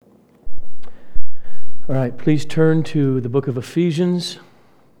All right, please turn to the book of Ephesians,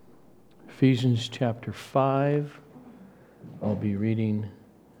 Ephesians chapter 5. I'll be reading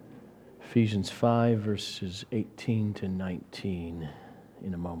Ephesians 5, verses 18 to 19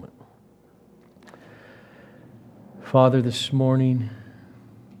 in a moment. Father, this morning,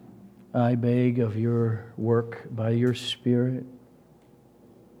 I beg of your work by your Spirit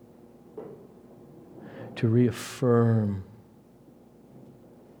to reaffirm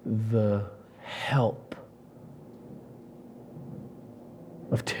the help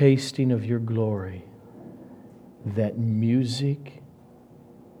of tasting of your glory that music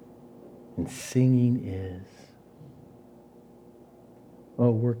and singing is.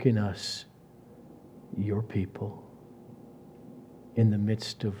 Oh, work in us, your people, in the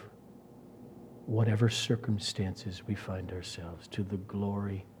midst of whatever circumstances we find ourselves, to the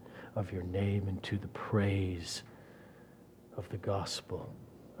glory of your name and to the praise of the gospel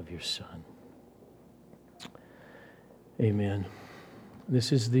of your Son. Amen.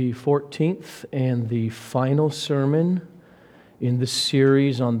 This is the 14th and the final sermon in the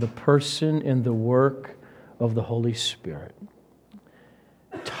series on the person and the work of the Holy Spirit.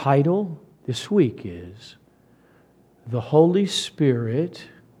 Title this week is The Holy Spirit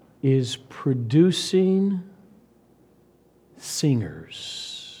is Producing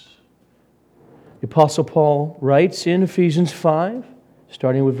Singers. The Apostle Paul writes in Ephesians 5,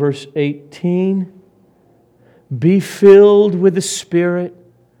 starting with verse 18, "Be filled with the Spirit,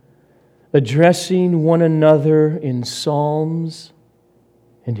 addressing one another in psalms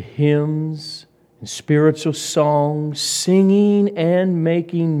and hymns and spiritual songs, singing and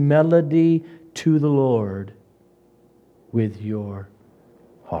making melody to the Lord with your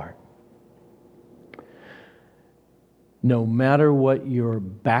heart." No matter what your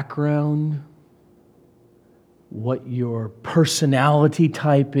background, what your personality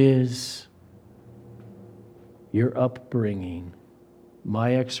type is, your upbringing,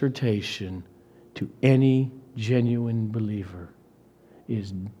 my exhortation to any genuine believer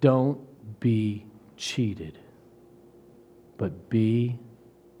is don't be cheated, but be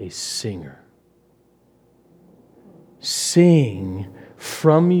a singer. Sing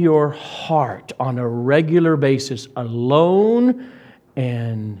from your heart on a regular basis, alone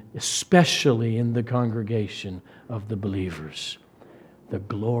and especially in the congregation of the believers, the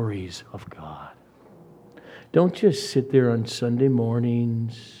glories of God. Don't just sit there on Sunday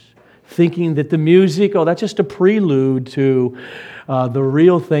mornings thinking that the music, that's just a prelude to the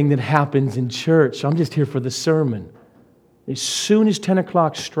real thing that happens in church. So I'm just here for the sermon. As soon as 10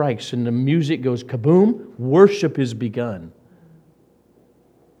 o'clock strikes and the music goes kaboom, worship is begun.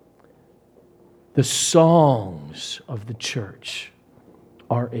 The songs of the church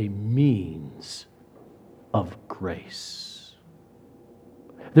are a means of grace.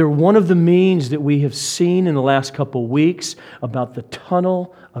 They're one of the means that we have seen in the last couple weeks about the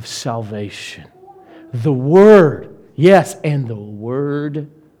tunnel of salvation. The Word, yes, and the Word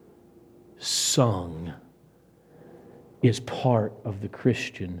sung is part of the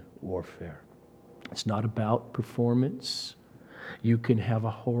Christian warfare. It's not about performance. You can have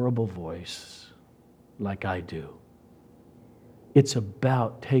a horrible voice like I do. It's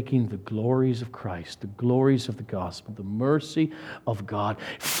about taking the glories of Christ, the glories of the gospel, the mercy of God,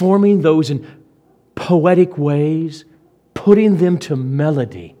 forming those in poetic ways, putting them to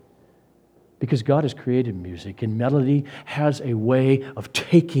melody. Because God has created music, and melody has a way of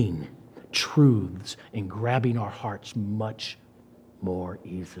taking truths and grabbing our hearts much more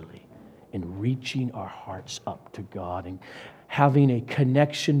easily and reaching our hearts up to God and having a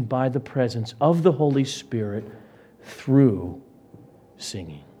connection by the presence of the Holy Spirit through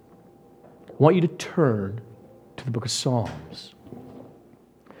singing. I want you to turn to the book of Psalms,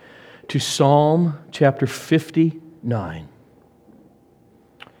 to Psalm chapter 59.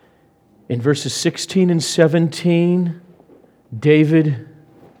 In verses 16 and 17, David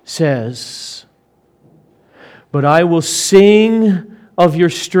says, "But I will sing of your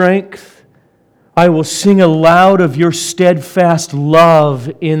strength. I will sing aloud of your steadfast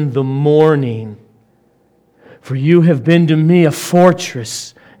love in the morning. For you have been to me a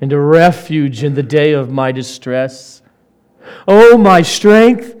fortress and a refuge in the day of my distress. O my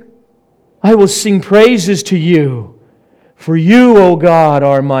strength, I will sing praises to you. For you, O God,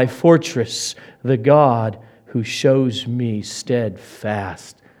 are my fortress, the God who shows me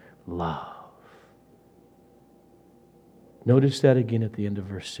steadfast love." Notice that again at the end of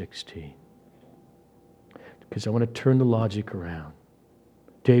verse 16. Because I want to turn the logic around.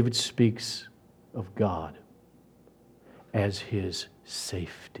 David speaks of God as his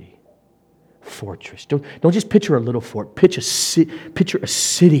safety, fortress. Don't just picture a little fort. Picture a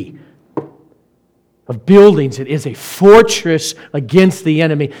city of buildings. It is a fortress against the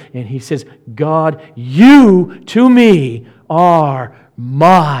enemy. And he says, God, you to me are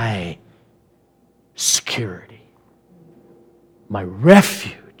my security, my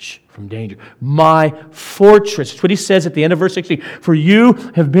refuge from danger, my fortress. That's what he says at the end of verse 16. For you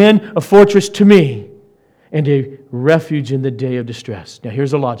have been a fortress to me and a refuge in the day of distress. Now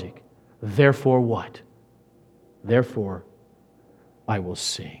here's the logic. Therefore what? Therefore I will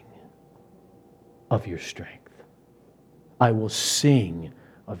sing of your strength. I will sing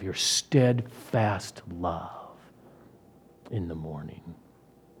of your steadfast love in the morning.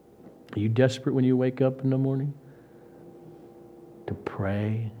 Are you desperate when you wake up in the morning? To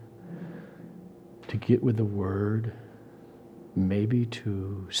pray, to get with the Word, maybe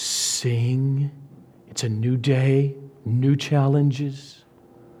to sing. It's a new day, new challenges.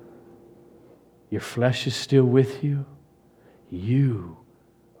 Your flesh is still with you. You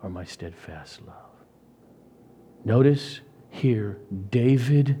are my steadfast love. Notice here,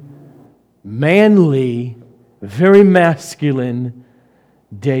 David, manly, very masculine,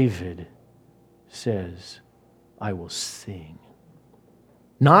 David says, I will sing.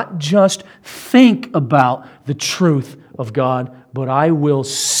 Not just think about the truth of God, but I will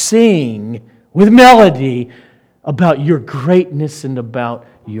sing with melody about your greatness and about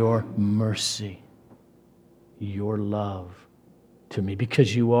your mercy, your love to me,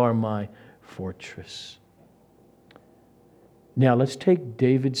 because you are my fortress. Now let's take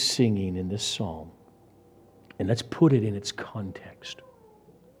David's singing in this psalm and let's put it in its context.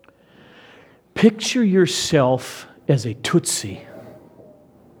 Picture yourself as a Tutsi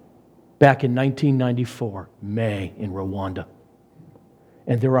back in 1994, May in Rwanda.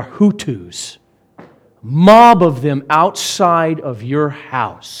 And there are Hutus, mob of them outside of your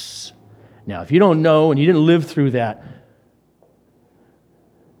house. Now, if you don't know and you didn't live through that,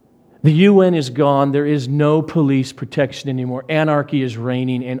 the UN is gone. There is no police protection anymore. Anarchy is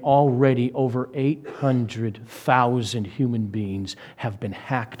reigning, and already over 800,000 human beings have been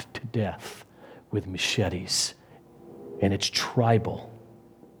hacked to death with machetes. And it's tribal.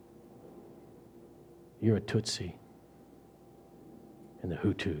 You're a Tutsi, and the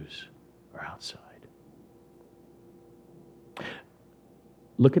Hutus are outside.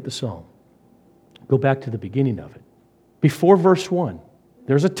 Look at the psalm. Go back to the beginning of it. Before verse 1,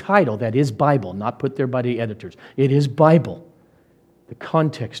 there's a title that is Bible, not put there by the editors. It is Bible. The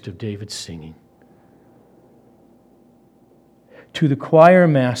context of David's singing. To the choir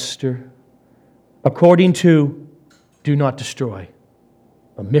master, according to do not destroy,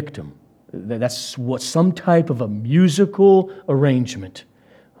 a miktam. That's what some type of a musical arrangement.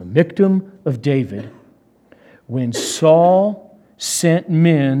 A miktam of David. When Saul sent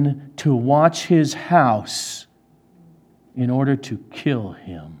men to watch his house in order to kill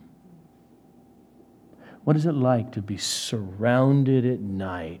him. What is it like to be surrounded at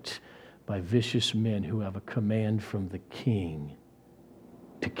night by vicious men who have a command from the king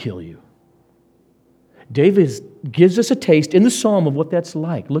to kill you? David gives us a taste in the psalm of what that's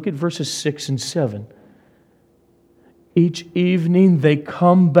like. Look at verses 6 and 7. Each evening they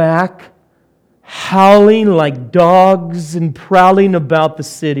come back howling like dogs and prowling about the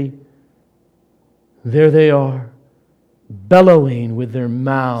city. There they are, bellowing with their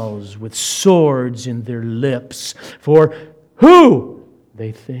mouths, with swords in their lips. For who,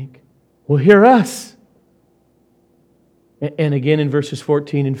 they think, will hear us? And again in verses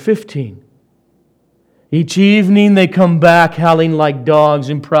 14 and 15. Each evening they come back howling like dogs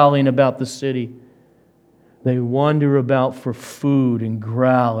and prowling about the city. They wander about for food and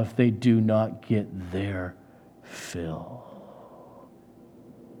growl if they do not get their fill.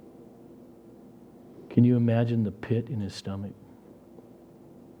 Can you imagine the pit in his stomach?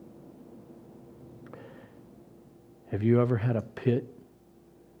 Have you ever had a pit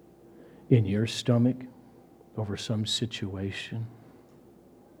in your stomach over some situation?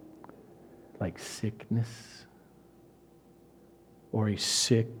 Like sickness, or a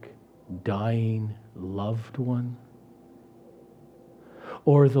sick, dying loved one,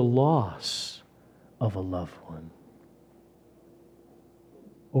 or the loss of a loved one,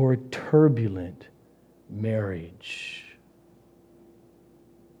 or a turbulent marriage,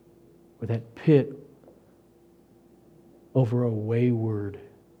 or that pit over a wayward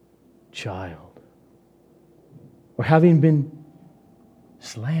child, or having been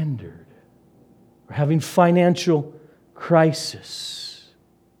slandered, or having financial crisis.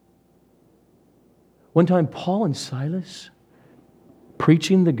 One time, Paul and Silas,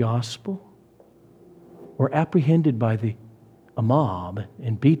 preaching the gospel, were apprehended by a mob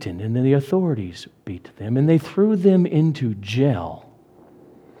and beaten, and then the authorities beat them, and they threw them into jail.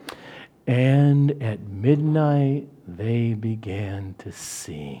 And at midnight they began to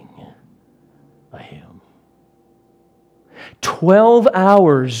sing a hymn. 12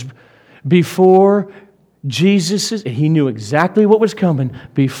 hours before Jesus, he knew exactly what was coming,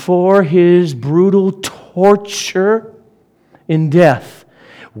 before his brutal torture and death,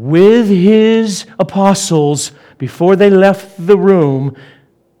 with his apostles, before they left the room,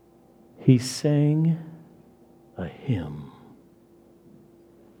 he sang a hymn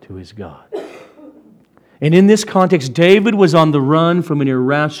to his God. And in this context, David was on the run from an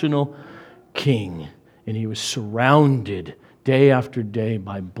irrational king, and he was surrounded day after day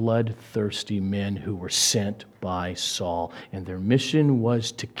by bloodthirsty men who were sent by Saul. And their mission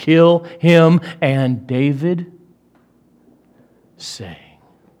was to kill him, and David sang,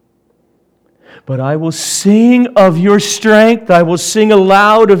 "But I will sing of your strength. I will sing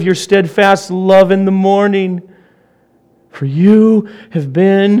aloud of your steadfast love in the morning. For you have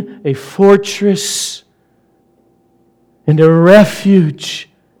been a fortress and a refuge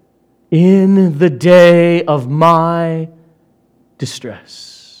in the day of my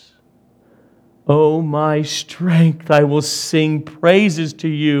distress. O my strength, I will sing praises to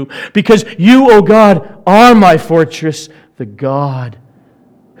you, because you, O God, are my fortress, the God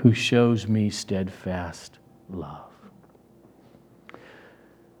who shows me steadfast love."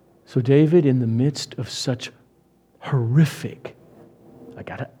 So David, in the midst of such horrific, I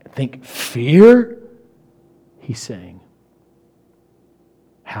gotta think, fear, he sang.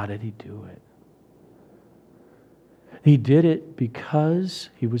 How did he do it? He did it because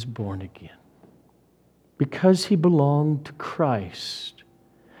he was born again. Because he belonged to Christ.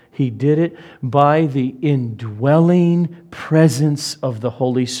 He did it by the indwelling presence of the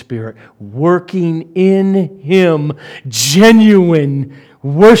Holy Spirit, working in him genuine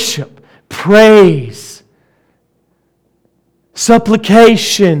worship, praise,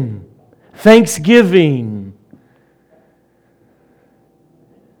 supplication, thanksgiving,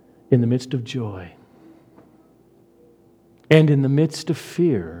 in the midst of joy, and in the midst of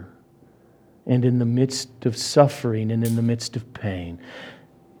fear, and in the midst of suffering, and in the midst of pain.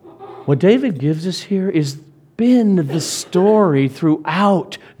 What David gives us here is been the story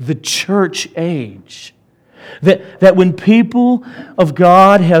throughout the church age. That when people of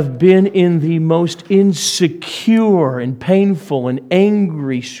God have been in the most insecure and painful and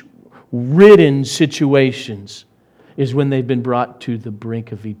angry-ridden situations is when they've been brought to the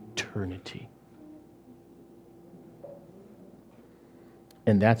brink of eternity.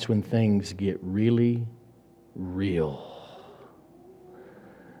 And that's when things get really real.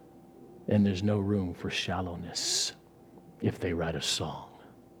 And there's no room for shallowness if they write a song.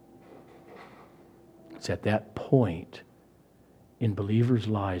 It's at that point in believers'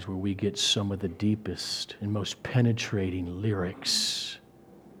 lives where we get some of the deepest and most penetrating lyrics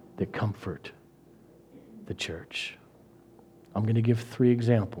that comfort the church. I'm going to give 3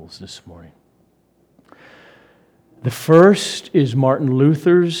 examples this morning. The first is Martin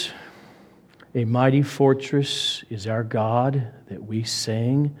Luther's "A Mighty Fortress is Our God" that we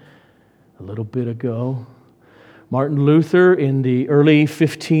sang a little bit ago. Martin Luther, in the early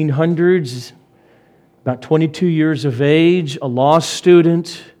 1500s, about 22 years of age, a law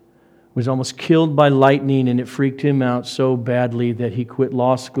student, was almost killed by lightning, and it freaked him out so badly that he quit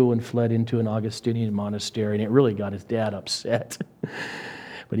law school and fled into an Augustinian monastery, and it really got his dad upset.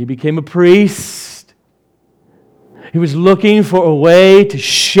 But he became a priest. He was looking for a way to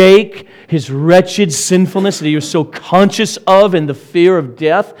shake his wretched sinfulness that he was so conscious of in the fear of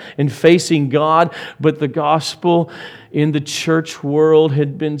death and facing God. But the gospel in the church world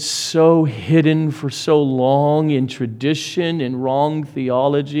had been so hidden for so long in tradition and wrong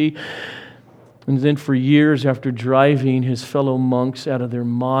theology. And then for years, after driving his fellow monks out of their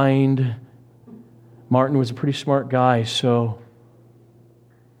mind, Martin was a pretty smart guy, so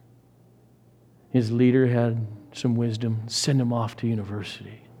his leader had some wisdom, send him off to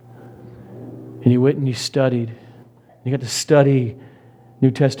university. And he went and he studied. He got to study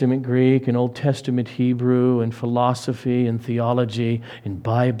New Testament Greek and Old Testament Hebrew and philosophy and theology and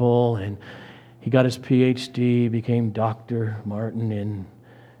Bible. And he got his PhD, became Dr. Martin, and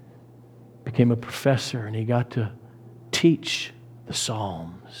became a professor. And he got to teach the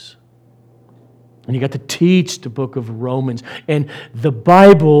Psalms. And he got to teach the book of Romans. And the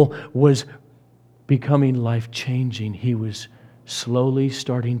Bible was becoming life-changing. He was slowly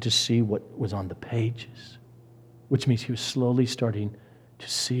starting to see what was on the pages, which means he was slowly starting to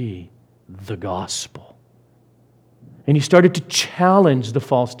see the gospel. And he started to challenge the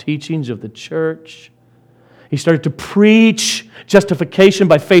false teachings of the church. He started to preach justification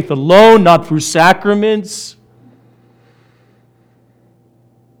by faith alone, not through sacraments.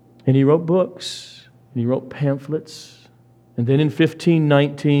 And he wrote books, and he wrote pamphlets. And then in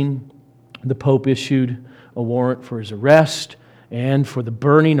 1519, the Pope issued a warrant for his arrest and for the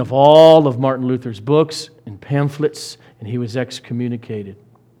burning of all of Martin Luther's books and pamphlets, and he was excommunicated.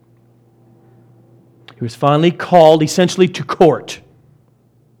 He was finally called essentially to court.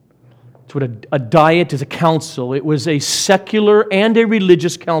 It's what a diet is, a council. It was a secular and a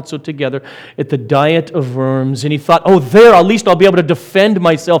religious council together at the Diet of Worms. And he thought, there, at least I'll be able to defend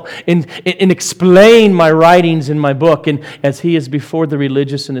myself and explain my writings in my book. And as he is before the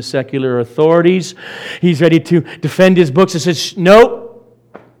religious and the secular authorities, he's ready to defend his books. He says, no.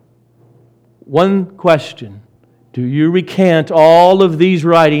 One question. Do you recant all of these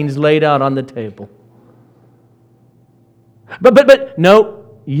writings laid out on the table? But no.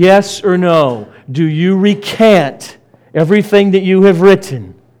 Yes or no? Do you recant everything that you have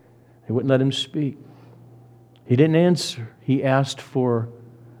written? They wouldn't let him speak. He didn't answer. He asked for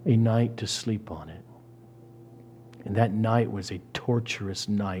a night to sleep on it. And that night was a torturous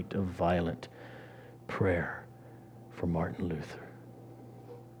night of violent prayer for Martin Luther.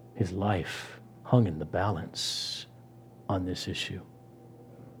 His life hung in the balance on this issue.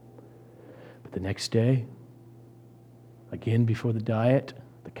 But the next day, again before the Diet,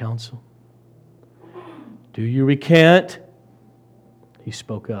 the council, do you recant? He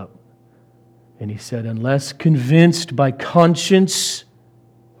spoke up and he said, unless convinced by conscience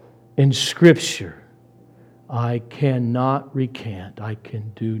and Scripture, I cannot recant. I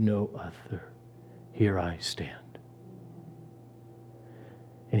can do no other. Here I stand.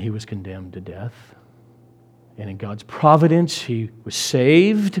 And he was condemned to death. And in God's providence, he was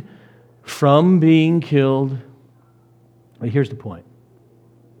saved from being killed. But here's the point.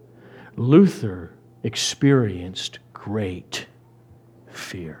 Luther experienced great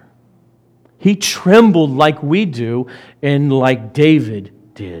fear. He trembled like we do and like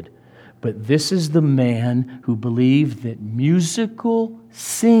David did. But this is the man who believed that musical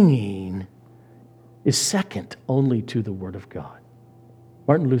singing is second only to the Word of God.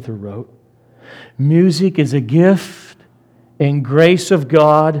 Martin Luther wrote, music is a gift and grace of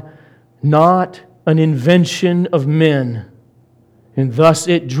God, not an invention of men. And thus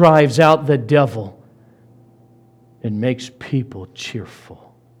it drives out the devil and makes people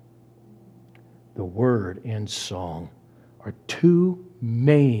cheerful. The Word and song are two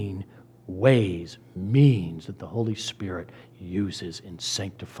main means that the Holy Spirit uses in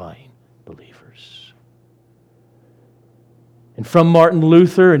sanctifying believers. And from Martin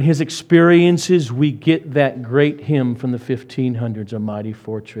Luther and his experiences, we get that great hymn from the 1500s, A Mighty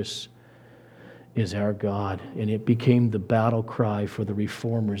Fortress is Our God. And it became the battle cry for the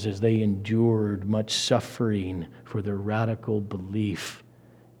Reformers as they endured much suffering for their radical belief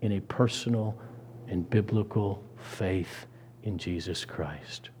in a personal and biblical faith in Jesus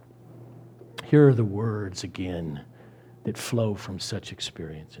Christ. Here are the words again that flow from such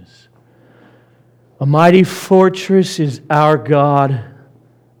experiences. A mighty fortress is our God,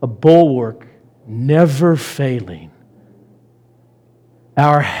 a bulwark never failing.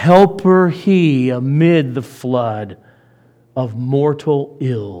 Our helper He amid the flood of mortal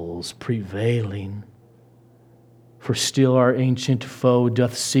ills prevailing. For still our ancient foe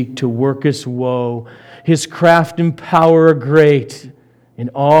doth seek to work us woe. His craft and power are great, and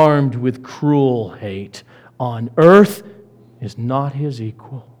armed with cruel hate. On earth is not His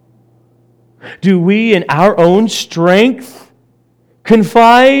equal. Do we in our own strength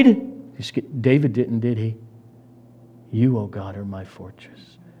confide? David didn't, did he? You, O God, are my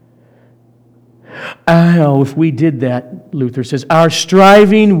fortress. I know if we did that, Luther says, our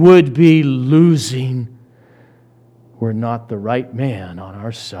striving would be losing. We're not the right man on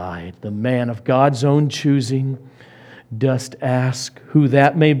our side, the man of God's own choosing. Dost ask who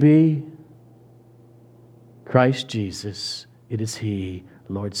that may be? Christ Jesus, it is He.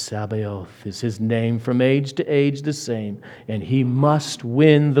 Lord Sabaoth is His name, from age to age the same, and He must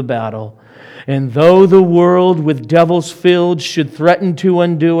win the battle. And though the world with devils filled should threaten to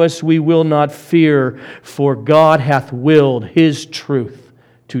undo us, we will not fear, for God hath willed His truth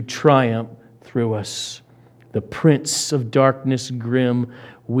to triumph through us. The prince of darkness grim,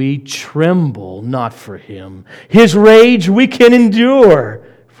 we tremble not for him. His rage we can endure,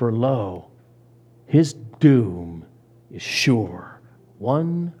 for lo, his doom is sure.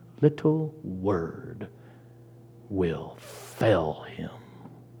 One little word will fell him.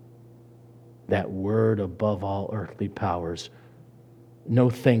 That word above all earthly powers, no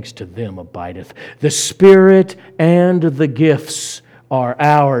thanks to them abideth. The Spirit and the gifts are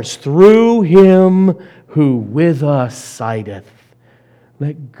ours through Him who with us sideth.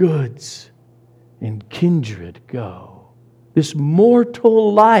 Let goods and kindred go. this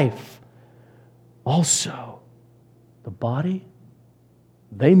mortal life. Also, the body,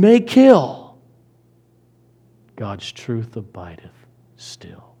 they may kill. God's truth abideth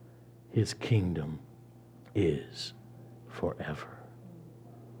still. His kingdom is forever.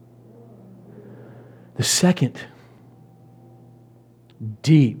 The second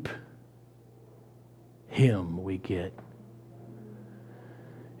deep hymn we get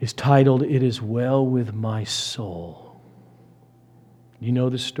is titled, It Is Well With My Soul. You know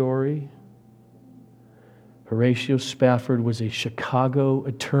the story? Horatio Spafford was a Chicago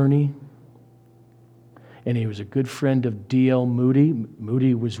attorney, and he was a good friend of D.L. Moody.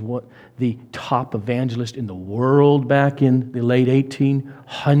 Moody was the top evangelist in the world back in the late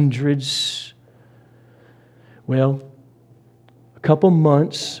 1800s. Well, a couple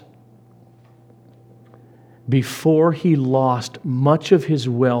months before he lost much of his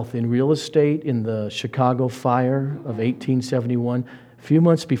wealth in real estate in the Chicago fire of 1871, a few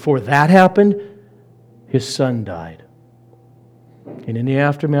months before that happened, his son died. And in the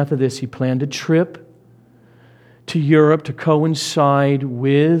aftermath of this, he planned a trip to Europe to coincide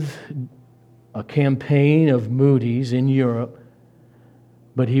with a campaign of Moody's in Europe.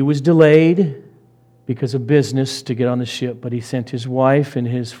 But he was delayed because of business to get on the ship, but he sent his wife and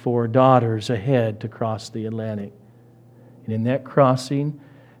his 4 daughters ahead to cross the Atlantic. And in that crossing,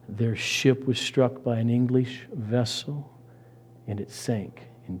 their ship was struck by an English vessel, and it sank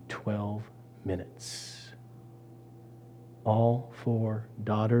in 12 minutes. All 4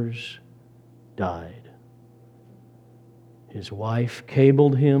 daughters died. His wife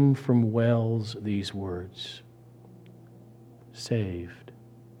cabled him from Wells these words, saved,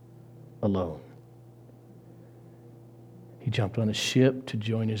 alone. He jumped on a ship to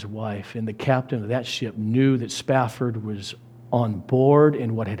join his wife, and the captain of that ship knew that Spafford was on board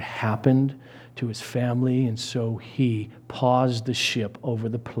and what had happened to his family, and so he paused the ship over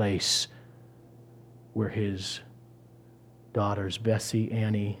the place where his daughters, Bessie,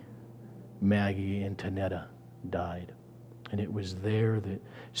 Annie, Maggie, and Tanetta, died. And it was there that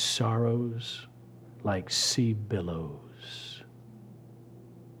sorrows like sea billows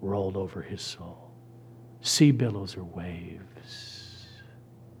rolled over his soul. Sea billows are waves.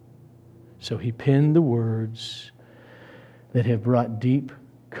 So he penned the words that have brought deep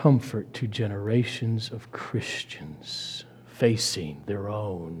comfort to generations of Christians facing their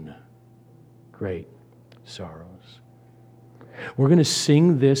own great sorrows. We're going to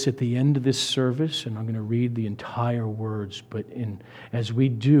sing this at the end of this service, and I'm going to read the entire words, but as we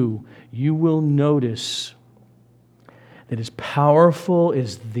do, you will notice that as powerful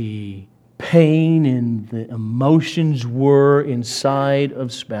as the pain and the emotions were inside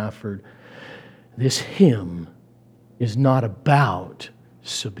of Spafford, this hymn is not about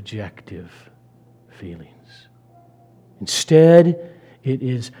subjective feelings. Instead, it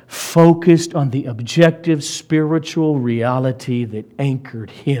is focused on the objective spiritual reality that anchored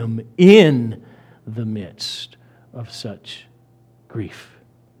him in the midst of such grief,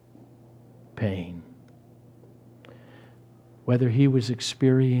 pain. Whether he was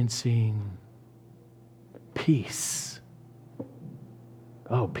experiencing peace.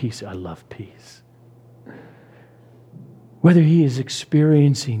 Oh, peace, I love peace. Whether he is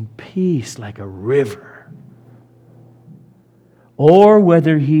experiencing peace like a river, or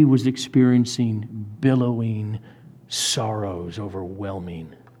whether he was experiencing billowing sorrows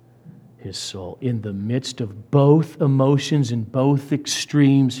overwhelming his soul. In the midst of both emotions and both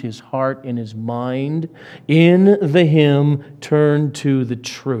extremes, his heart and his mind, in the hymn, turned to the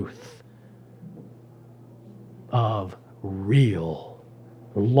truth of real,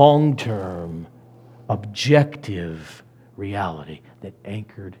 long-term, objective reality that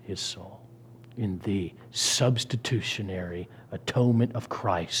anchored his soul in the substitutionary atonement of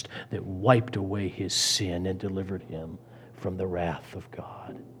Christ that wiped away his sin and delivered him from the wrath of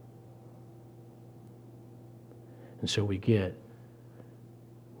God. And so we get,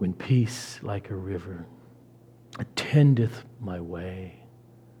 when peace like a river attendeth my way,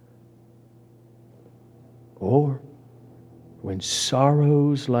 or when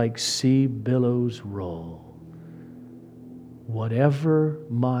sorrows like sea billows roll, whatever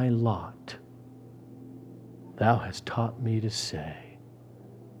my lot, thou hast taught me to say,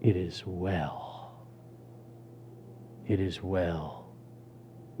 it is well. It is well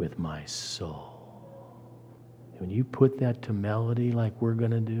with my soul. When you put that to melody like we're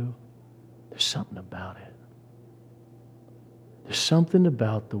going to do, there's something about it. There's something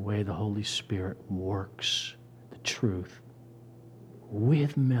about the way the Holy Spirit works the truth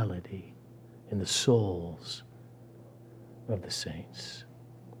with melody in the souls of the saints.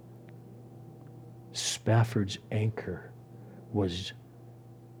 Spafford's anchor was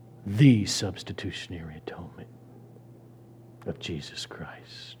the substitutionary atonement of Jesus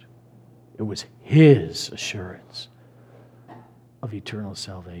Christ. It was His assurance of eternal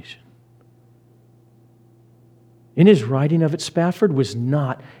salvation. In his writing of it, Spafford was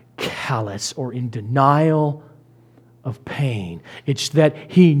not callous or in denial of pain. It's that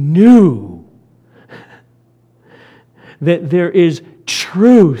he knew that there is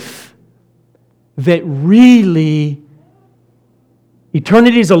truth that really,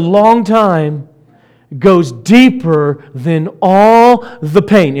 eternity is a long time, goes deeper than all the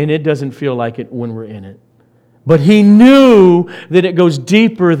pain. And it doesn't feel like it when we're in it. But he knew that it goes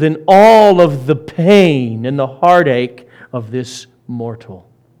deeper than all of the pain and the heartache of this mortal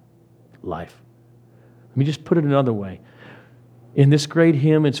life. Let me just put it another way. In this great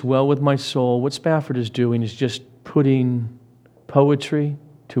hymn, It's Well With My Soul, what Spafford is doing is just putting poetry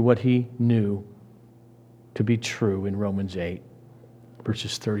to what he knew to be true in Romans 8,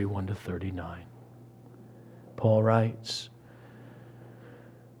 verses 31 to 39. Paul writes,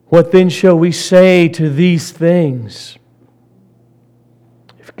 "What then shall we say to these things?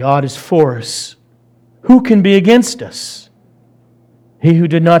 If God is for us, who can be against us? He who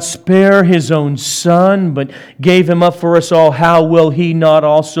did not spare His own Son, but gave Him up for us all, how will He not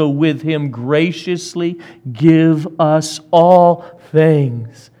also with Him graciously give us all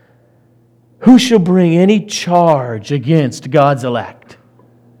things? Who shall bring any charge against God's elect?"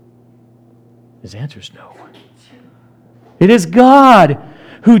 His answer is no one. It is God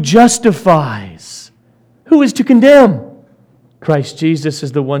who justifies. Who is to condemn? Christ Jesus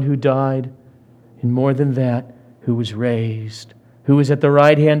is the one who died, and more than that, who was raised, who is at the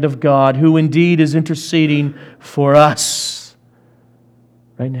right hand of God, who indeed is interceding for us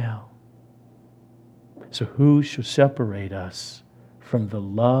right now. So who shall separate us from the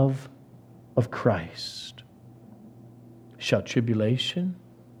love of Christ? Shall tribulation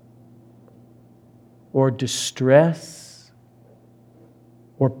or distress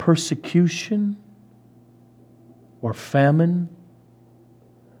or persecution or famine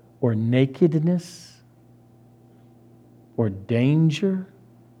or nakedness or danger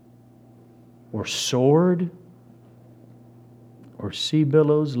or sword or sea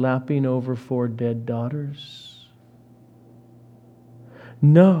billows lapping over 4 dead daughters?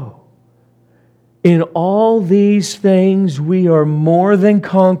 No. In all these things we are more than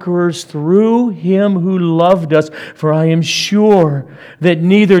conquerors through Him who loved us. For I am sure that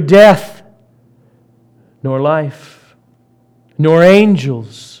neither death, nor life, nor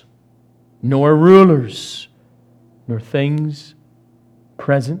angels, nor rulers, nor things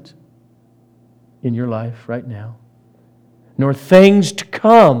present in your life right now, nor things to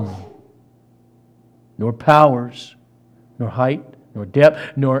come, nor powers, nor height, nor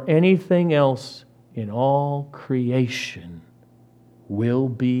depth, nor anything else in all creation will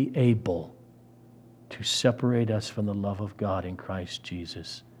be able to separate us from the love of God in Christ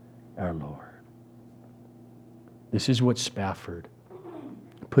Jesus our Lord. This is what Spafford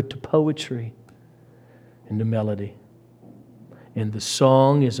put to poetry and to melody. And the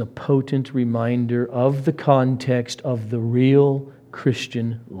song is a potent reminder of the context of the real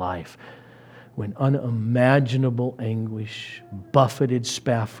Christian life, when unimaginable anguish buffeted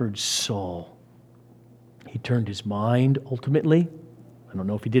Spafford's soul. He turned his mind ultimately. I don't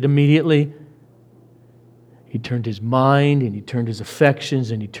know if he did immediately. He turned his mind and he turned his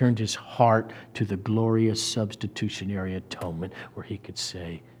affections and he turned his heart to the glorious substitutionary atonement, where he could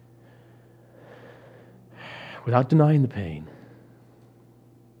say, without denying the pain,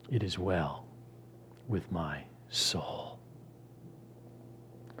 "It is well with my soul."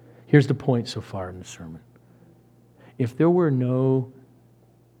 Here's the point so far in the sermon. If there were no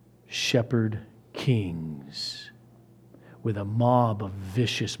shepherd kings with a mob of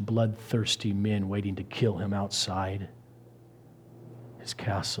vicious, bloodthirsty men waiting to kill him outside his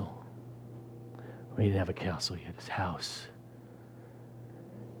castle, well, he didn't have a castle yet, his house.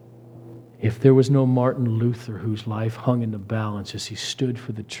 If there was no Martin Luther whose life hung in the balance as he stood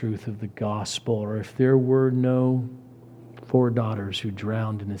for the truth of the gospel, or if there were no 4 daughters who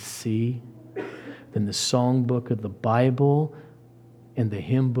drowned in the sea, then the songbook of the Bible and the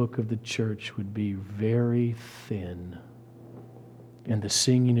hymn book of the church would be very thin, and the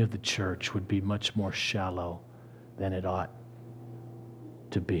singing of the church would be much more shallow than it ought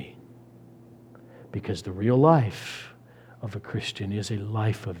to be. Because the real life of a Christian is a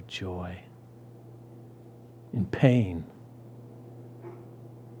life of joy, in pain,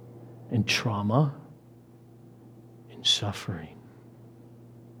 in trauma, in suffering,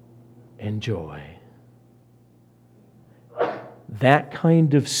 and joy. That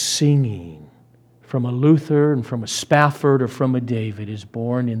kind of singing from a Luther and from a Spafford or from a David is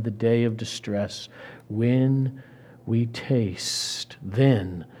born in the day of distress, when we taste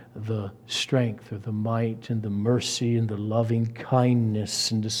then the strength or the might and the mercy and the loving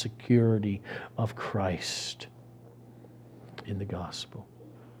kindness and the security of Christ in the gospel.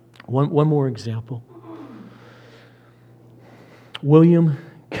 One more example. William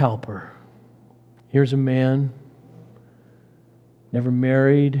Cowper. Here's a man, never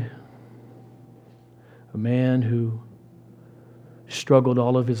married, a man who struggled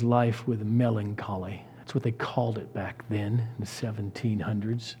all of his life with melancholy. That's what they called it back then in the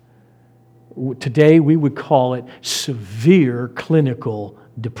 1700s. Today we would call it severe clinical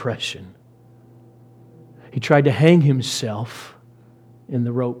depression. He tried to hang himself and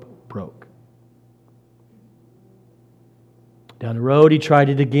the rope broke. Down the road he tried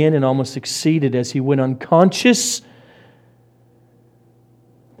it again and almost succeeded. As he went unconscious,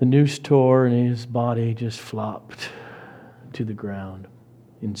 the noose tore and his body just flopped to the ground.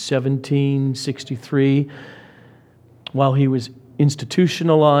 In 1763, while he was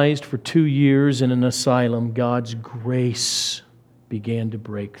institutionalized for 2 years in an asylum, God's grace began to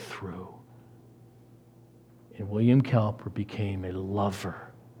break through. And William Cowper became a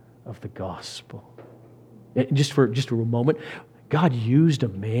lover of the gospel. Just for a moment, God used a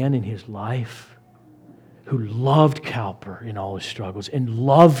man in his life who loved Cowper in all his struggles and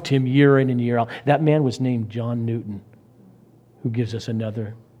loved him year in and year out. That man was named John Newton, who gives us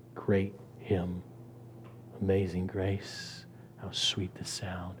another great hymn. Amazing grace, how sweet the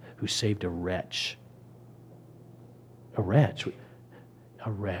sound, who saved a wretch. A wretch.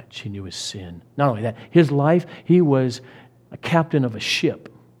 A wretch. He knew his sin. Not only that, his life, he was a captain of a ship.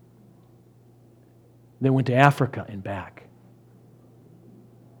 They went to Africa and back,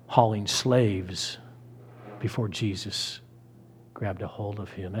 hauling slaves before Jesus grabbed a hold of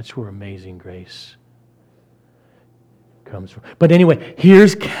him. That's where amazing grace comes from. But anyway,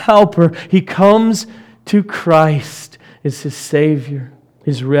 here's Cowper. He comes to Christ as his Savior,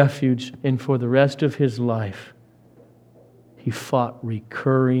 his refuge, and for the rest of his life, he fought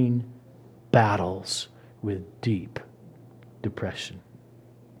recurring battles with deep depression.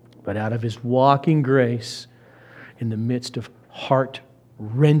 But out of his walking grace, in the midst of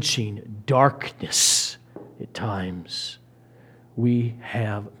heart-wrenching darkness at times, we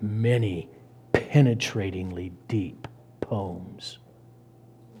have many penetratingly deep poems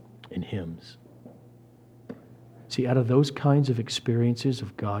and hymns. See, out of those kinds of experiences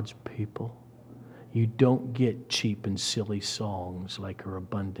of God's people, you don't get cheap and silly songs like are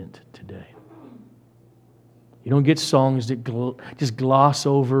abundant today. You don't get songs that just gloss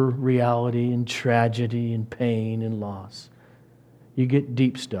over reality and tragedy and pain and loss. You get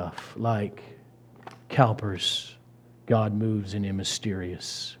deep stuff like Cowper's God Moves in a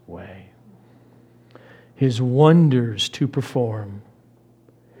Mysterious Way. His wonders to perform.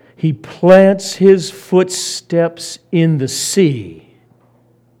 He plants his footsteps in the sea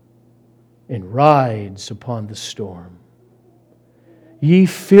and rides upon the storm. Ye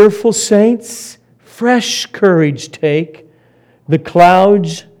fearful saints, fresh courage take. The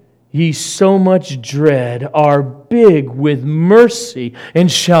clouds ye so much dread are big with mercy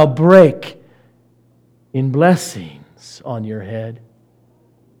and shall break in blessings on your head.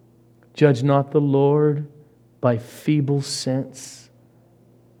 Judge not the Lord by feeble sense,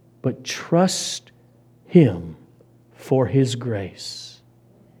 but trust Him for His grace.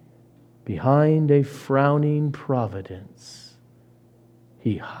 Behind a frowning providence,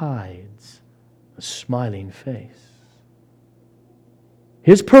 He hides a smiling face.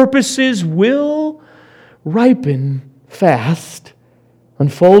 His purposes will ripen fast,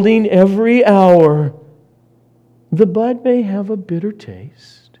 unfolding every hour. The bud may have a bitter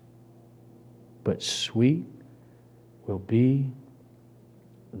taste, but sweet will be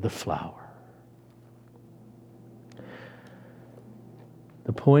the flower.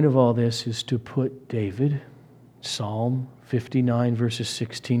 The point of all this is to put David, Psalm 59, verses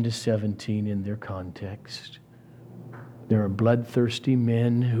 16 to 17 in their context. There are bloodthirsty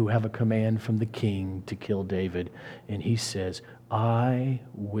men who have a command from the king to kill David. And he says, I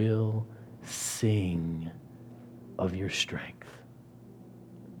will sing of your strength.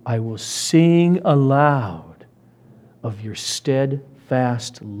 I will sing aloud of your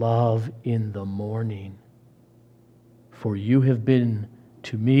steadfast love in the morning. For you have been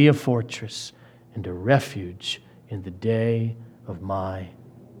to me a fortress and a refuge in the day of my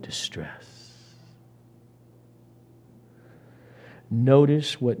distress.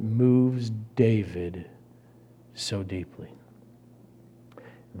 Notice what moves David so deeply.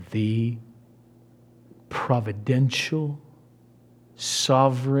 The providential,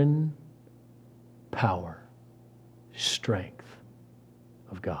 sovereign power, strength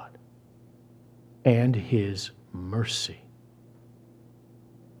of God and His mercy.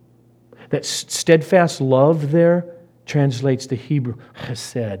 That steadfast love there translates to Hebrew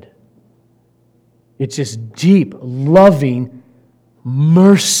chesed. It's just deep, loving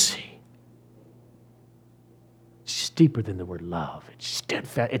mercy. It's just deeper than the word love. It's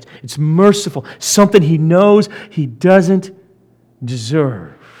steadfast. It's merciful. Something He knows He doesn't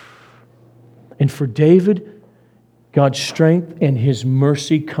deserve. And for David, God's strength and His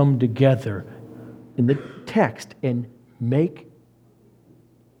mercy come together in the text and make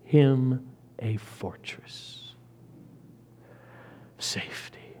him a fortress.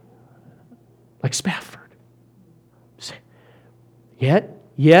 Safety. Like Spafford. Yet,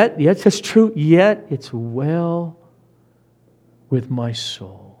 that's true, yet it's well with my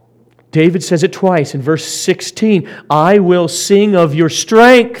soul. David says it twice in verse 16. I will sing of your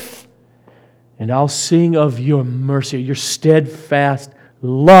strength, and I'll sing of your mercy, your steadfast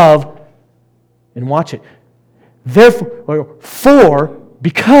love. And watch it. Because,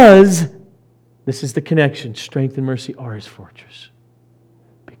 this is the connection, strength and mercy are His fortress.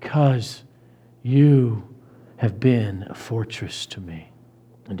 Because you have been a fortress to me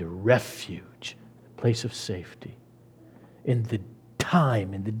and a refuge, a place of safety in the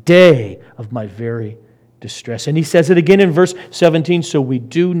time, in the day of my very distress. And he says it again in verse 17, so we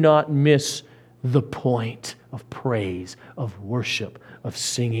do not miss the point of praise, of worship, of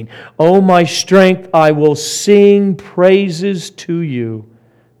singing. O my strength, I will sing praises to you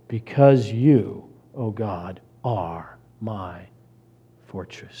because you, O God, are my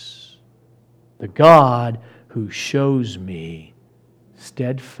fortress. The God who shows me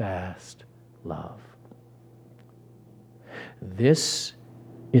steadfast love. This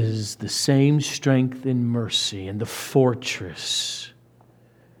is the same strength and mercy and the fortress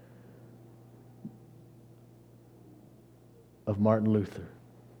of Martin Luther,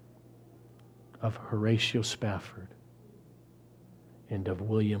 of Horatio Spafford, and of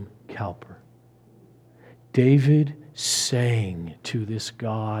William Cowper. David sang to this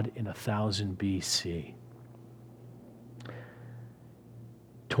God in 1000 BC.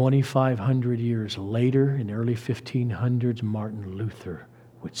 2,500 years later, in the early 1500s, Martin Luther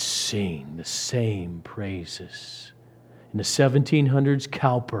would sing the same praises. In the 1700s,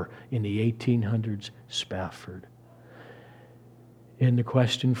 Cowper. In the 1800s, Spafford. And the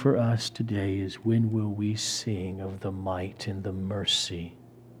question for us today is, when will we sing of the might and the mercy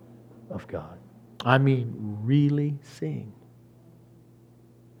of God? I mean, really sing.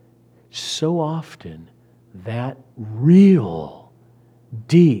 So often, that real,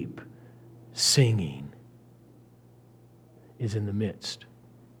 deep singing is in the midst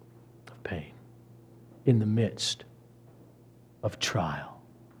of pain, in the midst of trial.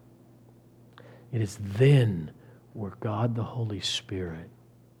 It is then where God the Holy Spirit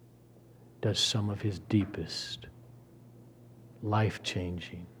does some of His deepest,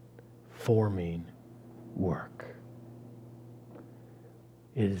 life-changing, forming work.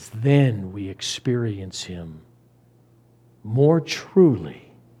 It is then we experience Him more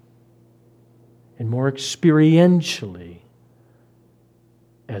truly and more experientially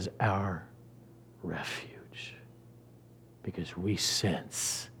as our refuge, because we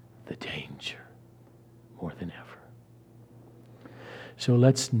sense the danger more than ever. So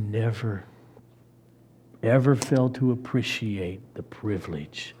let's never, ever fail to appreciate the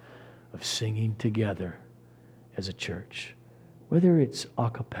privilege of singing together as a church, whether it's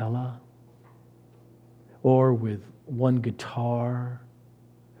a cappella or with one guitar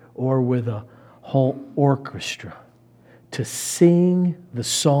or with a whole orchestra, to sing the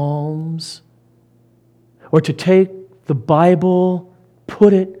Psalms or to take the Bible,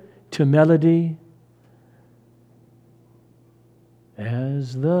 put it to melody.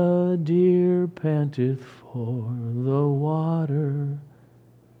 As the deer panteth for the water.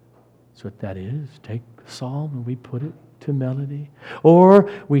 That's what that is. Take the psalm and we put it to melody. Or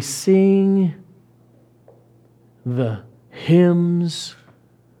we sing the hymns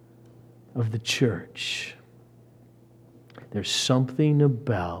of the church. There's something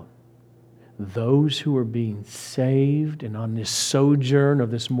about those who are being saved and on this sojourn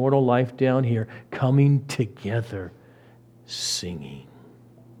of this mortal life down here, coming together, singing.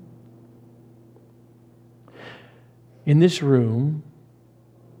 In this room,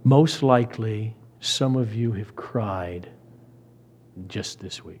 most likely, some of you have cried just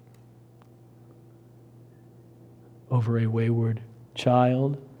this week over a wayward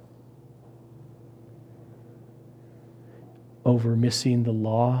child, over missing the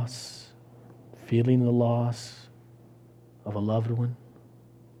loss, feeling the loss of a loved one,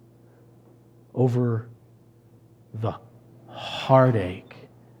 over the heartache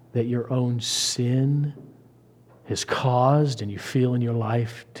that your own sin has caused and you feel in your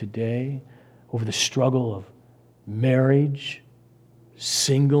life today, over the struggle of marriage,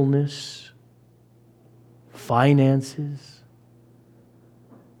 singleness, finances.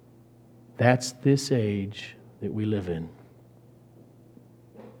 That's this age that we live in.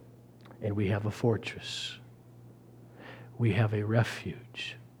 And we have a fortress. We have a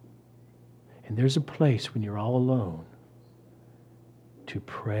refuge. And there's a place when you're all alone to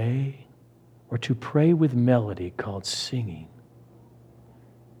pray, or to pray with melody called singing.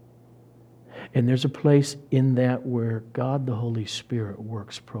 And there's a place in that where God the Holy Spirit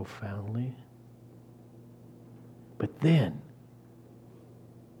works profoundly. But then,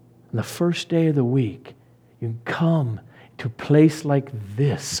 on the first day of the week, you can come to a place like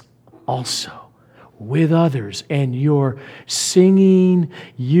this also with others, and you're singing,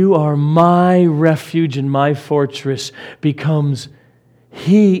 "You are my refuge and my fortress," becomes,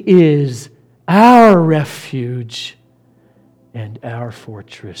 He is our refuge and our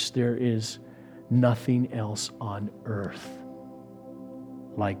fortress. There is nothing else on earth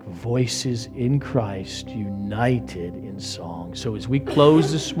like voices in Christ united in song. So as we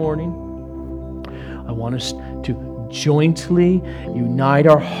close this morning, I want us to jointly unite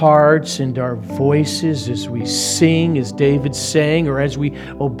our hearts and our voices as we sing, as David sang, or as we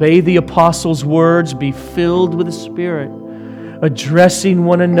obey the apostles' words, be filled with the Spirit, addressing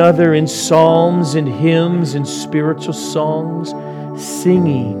one another in psalms and hymns and spiritual songs,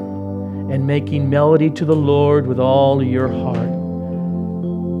 singing and making melody to the Lord with all your heart.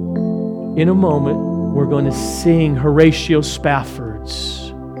 In a moment, we're going to sing Horatio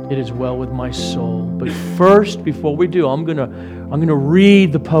Spafford's "It Is Well With My Soul." But first, before we do, I'm going to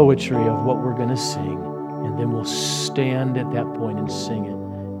read the poetry of what we're going to sing, and then we'll stand at that point and sing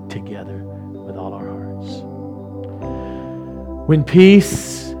it together with all our hearts. When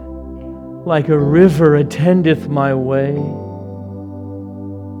peace like a river attendeth my way,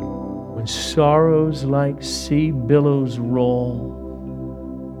 when sorrows like sea billows roll,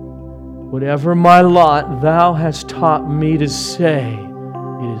 whatever my lot, thou hast taught me to say,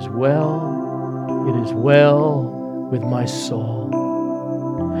 it is well with my soul.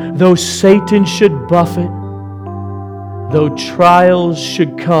 Though Satan should buffet, though trials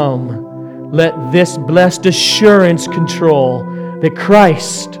should come, let this blessed assurance control that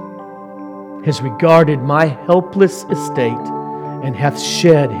Christ has regarded my helpless estate and hath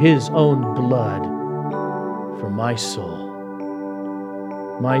shed His own blood for my soul.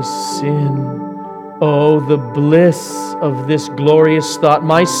 My sin, oh, the bliss of this glorious thought.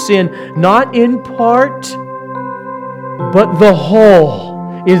 My sin, not in part, but the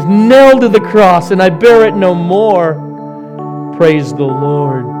whole, is nailed to the cross, and I bear it no more. Praise the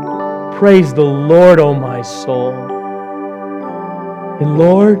Lord. Praise the Lord, O my soul. And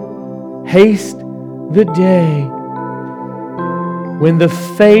Lord, haste the day when the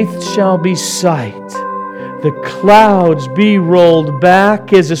faith shall be sight, the clouds be rolled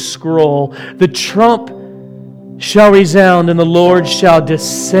back as a scroll, the trump shall resound, and the Lord shall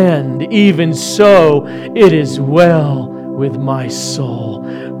descend. Even so, it is well with my soul.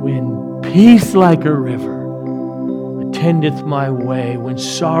 When peace like a river attendeth my way, when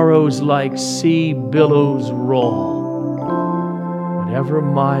sorrows like sea billows roll, whatever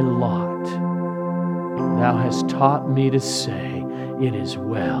my lot, thou hast taught me to say, it is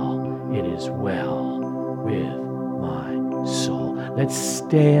well with my soul. Let's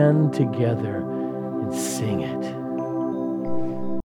stand together and sing it.